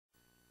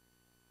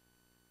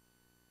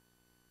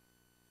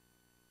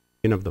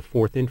of the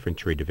 4th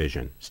Infantry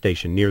Division,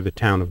 stationed near the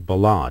town of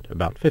Balad,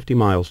 about 50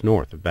 miles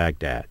north of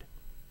Baghdad.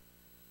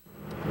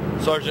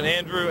 Sergeant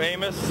Andrew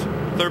Amos,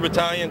 3rd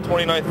Battalion,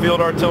 29th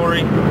Field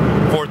Artillery,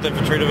 4th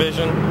Infantry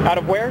Division. Out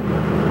of where?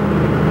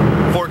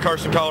 Fort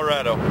Carson,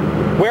 Colorado.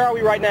 Where are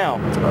we right now?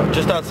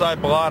 Just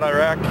outside Balad,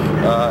 Iraq,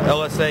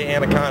 LSA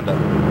Anaconda.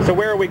 So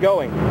where are we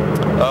going?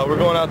 We're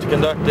going out to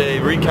conduct a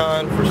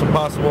recon for some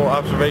possible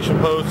observation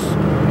posts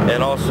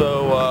and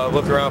also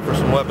look around for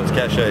some weapons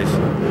caches.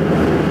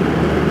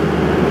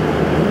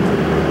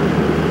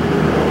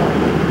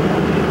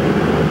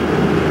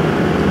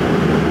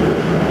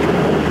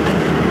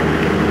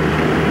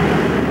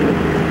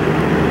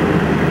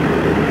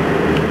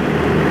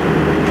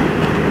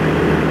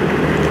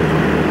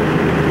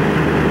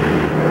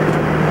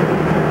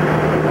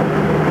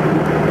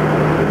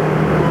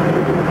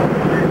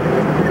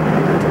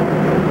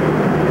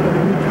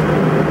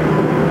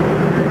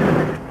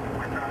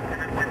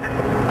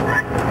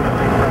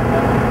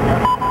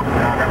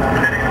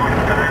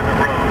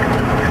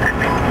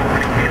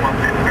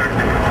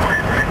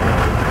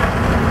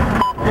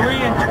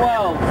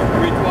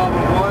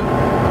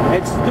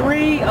 It's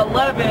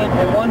 311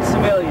 and 1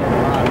 civilian.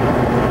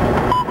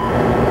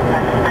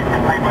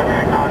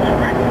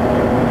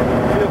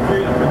 Feel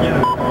free to forget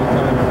it.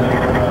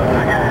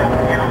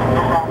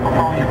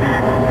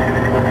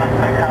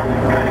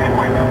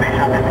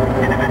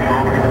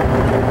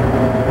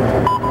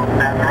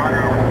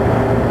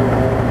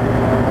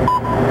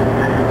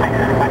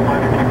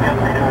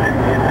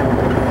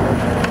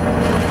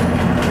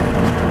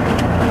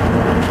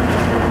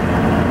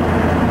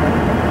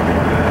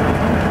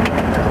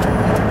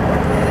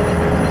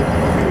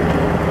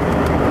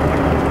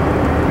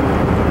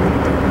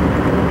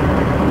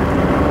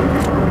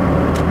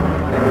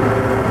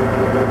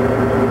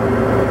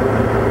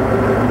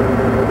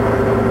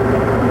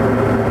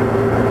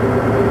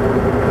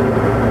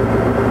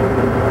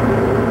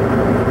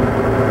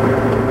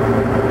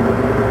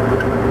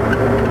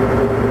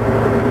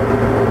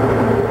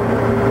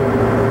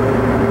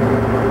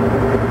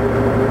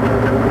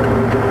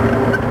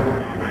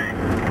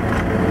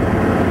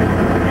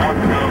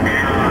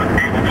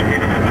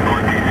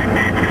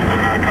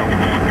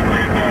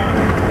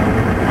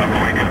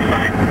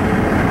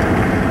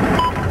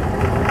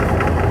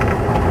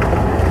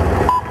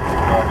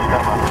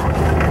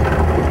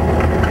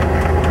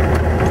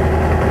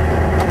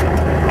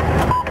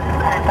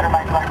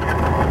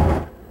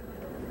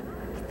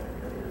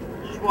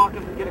 Walk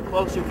up and get a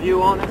closer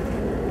view on it.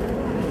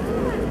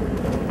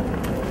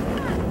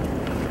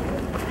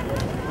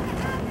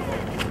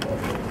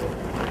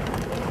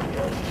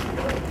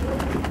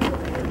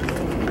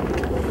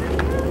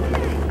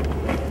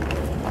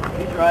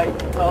 He's right,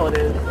 that's all it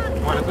is.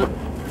 What is it?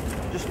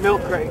 Just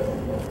milk crate.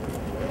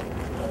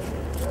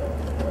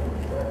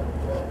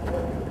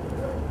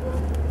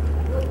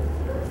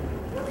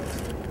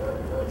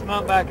 Let's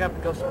mount back up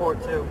and go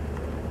support too.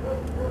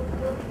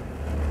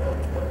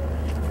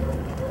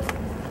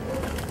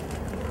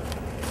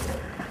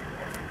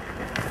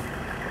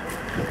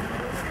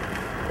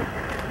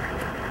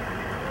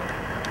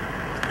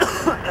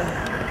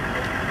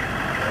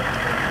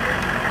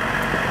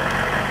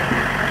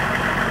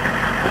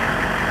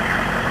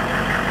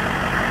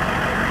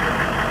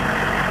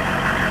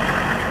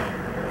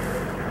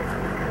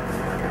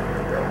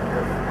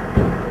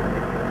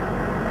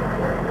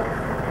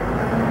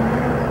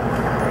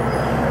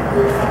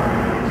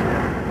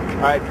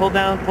 All right, pull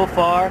down, pull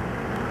far.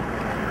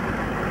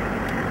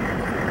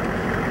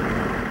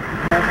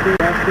 That's good.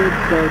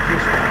 So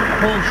just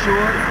pull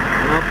short,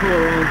 and I'll pull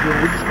around you.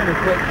 We're just gonna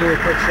do a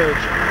quick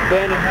search.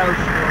 Abandoned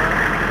house.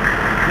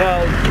 No,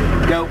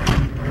 go.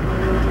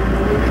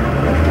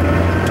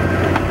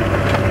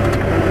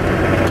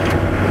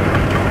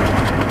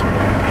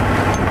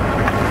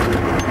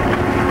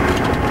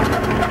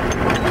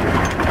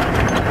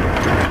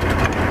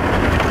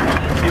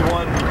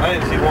 I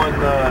didn't see one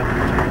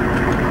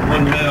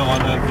male on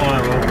that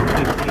farm over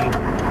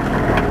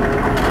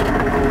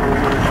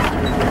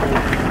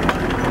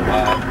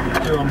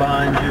 15. Two on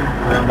behind you,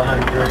 around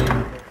behind the green.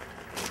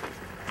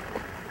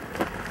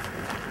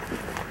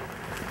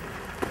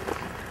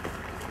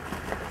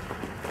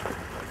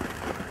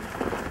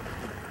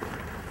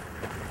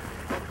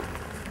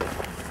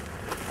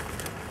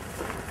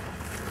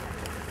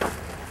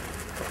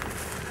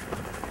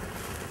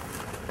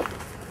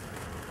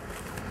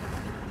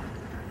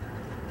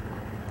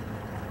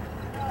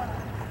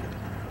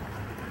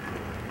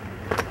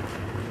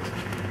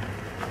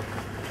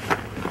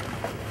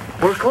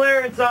 We're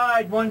clear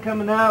inside, one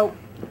coming out.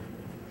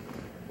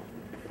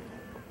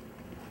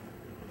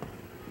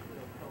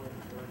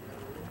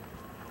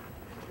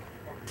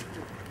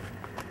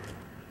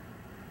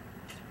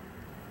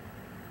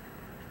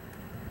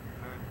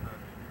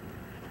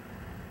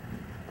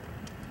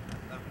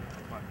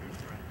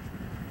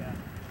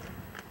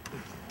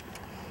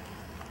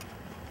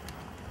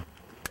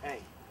 Hey.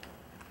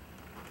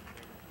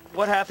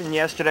 What happened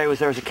yesterday was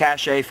there was a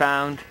cache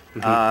found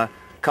a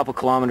couple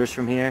kilometers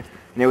from here.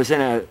 And it was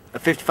in a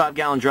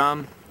 55-gallon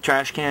drum,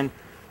 trash can.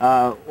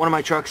 One of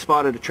my trucks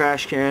spotted a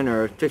trash can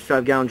or a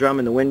 55-gallon drum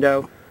in the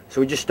window, so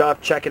we just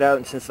stopped, check it out,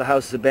 and since the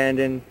house is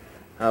abandoned,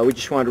 we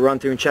just wanted to run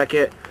through and check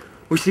it.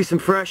 We see some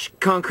fresh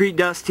concrete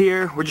dust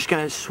here. We're just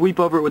going to sweep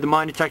over it with the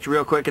mine detector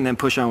real quick and then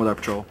push on with our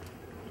patrol.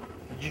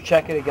 Did you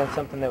check it against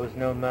something that was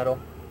known metal?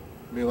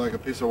 You mean like a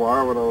piece of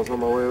wire when I was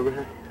on my way over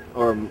here?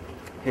 Or,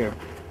 here,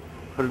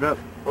 put it up.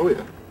 Oh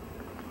yeah.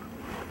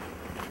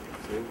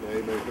 See, now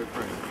you made a good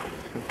friend.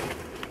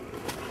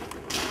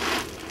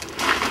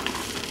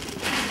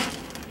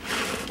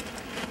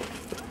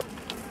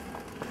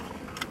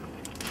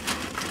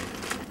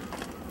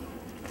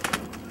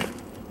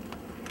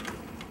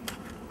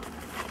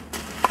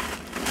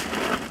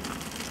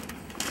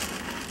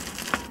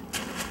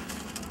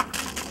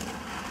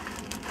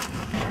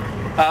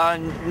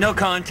 No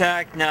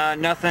contact,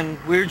 nothing.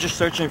 We were just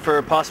searching for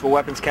a possible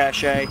weapons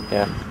cache.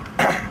 Yeah.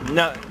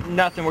 No,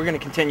 nothing. We're going to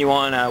continue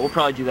on. We'll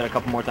probably do that a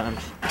couple more times.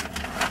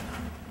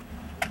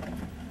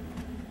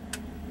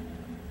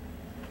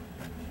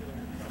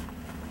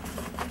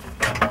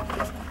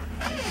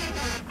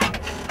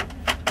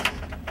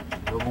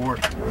 No more.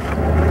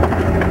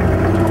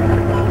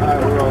 Alright,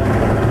 we're rolling.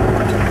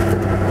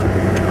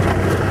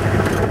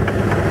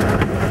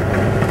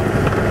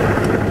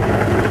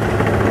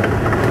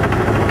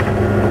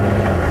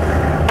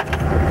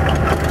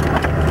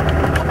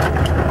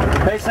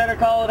 Center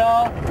call at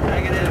all?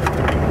 Negative.